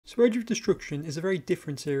So Age of Destruction is a very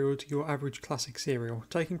different serial to your average classic serial,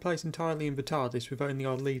 taking place entirely in the TARDIS with only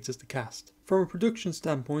our leads as the cast. From a production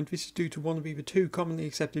standpoint, this is due to one of either two commonly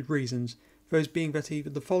accepted reasons, those being that either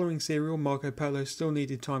the following serial, Marco Polo, still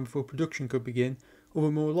needed time before production could begin, or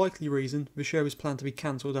the more likely reason, the show is planned to be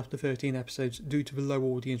cancelled after 13 episodes due to the low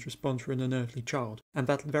audience response for An Unearthly Child, and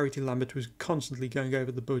that Verity Lambert was constantly going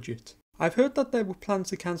over the budget. I've heard that there were plans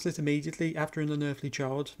to cancel it immediately after An Unearthly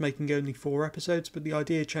Child, making only 4 episodes, but the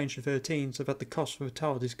idea changed to 13 so that the cost for the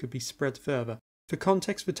TARDIS could be spread further. For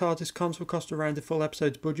context, the TARDIS console cost around a full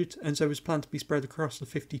episode's budget, and so was planned to be spread across the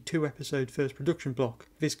 52 episode first production block.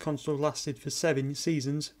 This console lasted for 7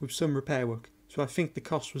 seasons, with some repair work, so I think the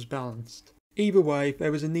cost was balanced. Either way,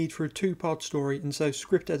 there was a need for a 2-part story, and so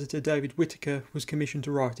script editor David Whittaker was commissioned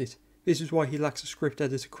to write it. This is why he lacks a script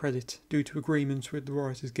editor credit, due to agreements with the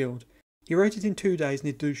Writers Guild. He wrote it in 2 days and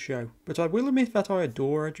it does show, but I will admit that I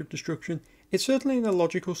adore Age of Destruction. It's certainly an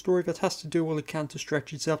illogical story that has to do all it can to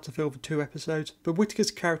stretch itself to fill the 2 episodes, but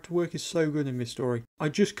Whittaker's character work is so good in this story, I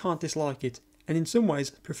just can't dislike it, and in some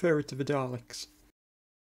ways prefer it to the Daleks.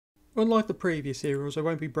 Unlike the previous serials, I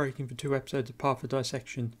won't be breaking the 2 episodes apart for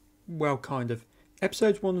dissection. Well, kind of.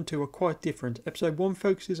 Episodes 1 and 2 are quite different. Episode 1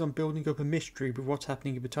 focuses on building up a mystery with what's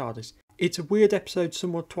happening in the TARDIS. It's a weird episode,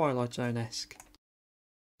 somewhat Twilight Zone-esque.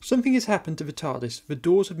 Something has happened to the TARDIS. The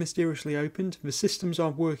doors have mysteriously opened, the systems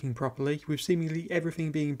aren't working properly, with seemingly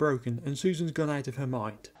everything being broken, and Susan's gone out of her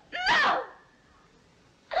mind. No!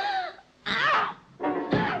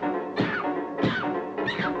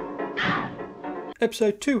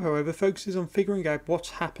 Episode 2, however, focuses on figuring out what's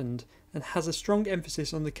happened, and has a strong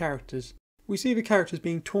emphasis on the characters. We see the characters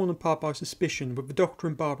being torn apart by suspicion, with the Doctor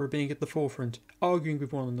and Barbara being at the forefront, arguing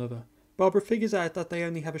with one another. Barbara figures out that they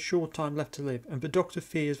only have a short time left to live, and the Doctor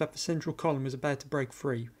fears that the central column is about to break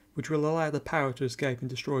free, which will allow the power to escape and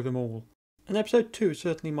destroy them all. And episode 2 is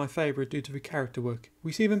certainly my favourite due to the character work.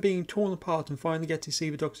 We see them being torn apart and finally get to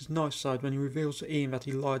see the Doctor's nice side when he reveals to Ian that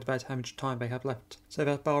he lied about how much time they have left, so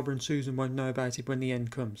that Barbara and Susan won't know about it when the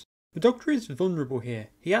end comes. The Doctor is vulnerable here.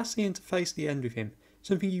 He asks Ian to face the end with him,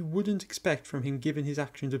 something you wouldn't expect from him given his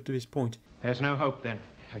actions up to this point. There's no hope then.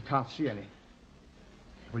 I can't see any.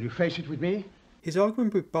 Will you face it with me? His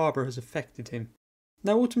argument with Barbara has affected him.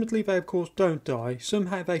 Now ultimately they of course don't die.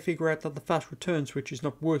 Somehow they figure out that the fast return switch is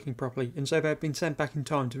not working properly, and so they have been sent back in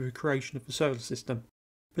time to the creation of the solar system.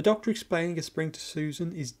 The Doctor explaining a spring to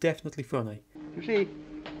Susan is definitely funny. You see,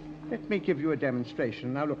 let me give you a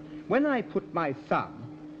demonstration. Now look, when I put my thumb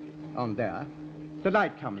on there, the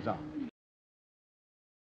light comes on.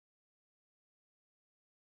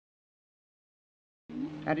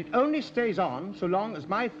 And it only stays on so long as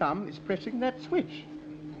my thumb is pressing that switch.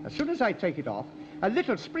 As soon as I take it off, a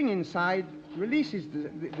little spring inside releases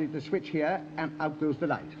the switch here, and out goes the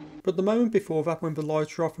light. But the moment before that, when the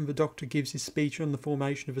lights are off and the Doctor gives his speech on the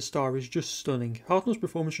formation of a star, is just stunning. Hartnell's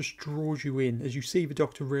performance just draws you in as you see the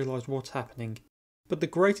Doctor realise what's happening. But the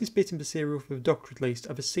greatest bit in the serial, for the Doctor at least,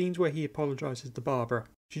 are the scenes where he apologises to Barbara.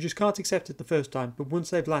 She just can't accept it the first time, but once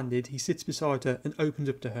they've landed, he sits beside her and opens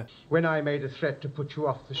up to her. When I made a threat to put you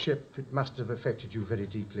off the ship, it must have affected you very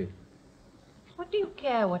deeply. What do you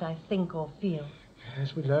care what I think or feel?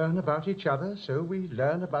 As we learn about each other, so we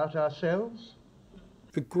learn about ourselves.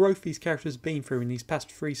 The growth these characters have been through in these past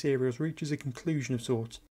 3 serials reaches a conclusion of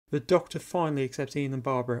sorts. The Doctor finally accepts Ian and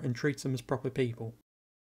Barbara and treats them as proper people.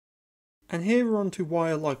 And here we're on to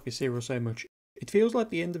why I like this serial so much. It feels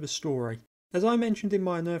like the end of a story. As I mentioned in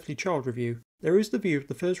my Unearthly Child review, there is the view of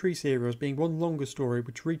the first 3 serials being one longer story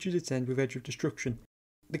which reaches its end with Edge of Destruction.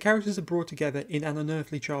 The characters are brought together in An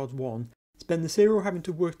Unearthly Child 1, spend the serial having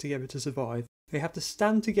to work together to survive. They have to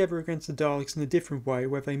stand together against the Daleks in a different way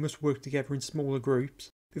where they must work together in smaller groups,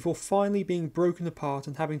 before finally being broken apart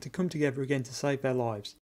and having to come together again to save their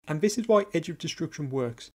lives. And this is why Edge of Destruction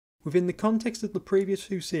works. Within the context of the previous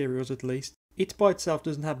 2 serials at least, it by itself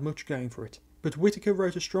doesn't have much going for it. But Whittaker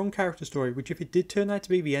wrote a strong character story which, if it did turn out to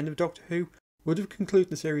be the end of Doctor Who, would have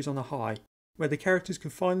concluded the series on a high, where the characters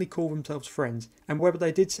could finally call themselves friends, and whether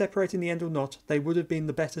they did separate in the end or not, they would have been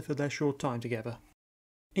the better for their short time together.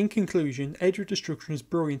 In conclusion, Age of Destruction is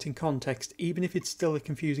brilliant in context, even if it's still a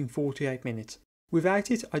confusing 48 minutes.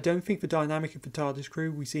 Without it, I don't think the dynamic of the TARDIS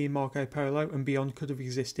crew we see in Marco Polo and beyond could have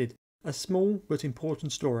existed. A small but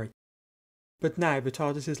important story. But now the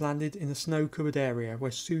TARDIS has landed in a snow-covered area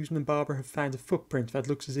where Susan and Barbara have found a footprint that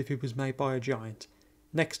looks as if it was made by a giant.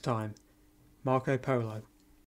 Next time, Marco Polo.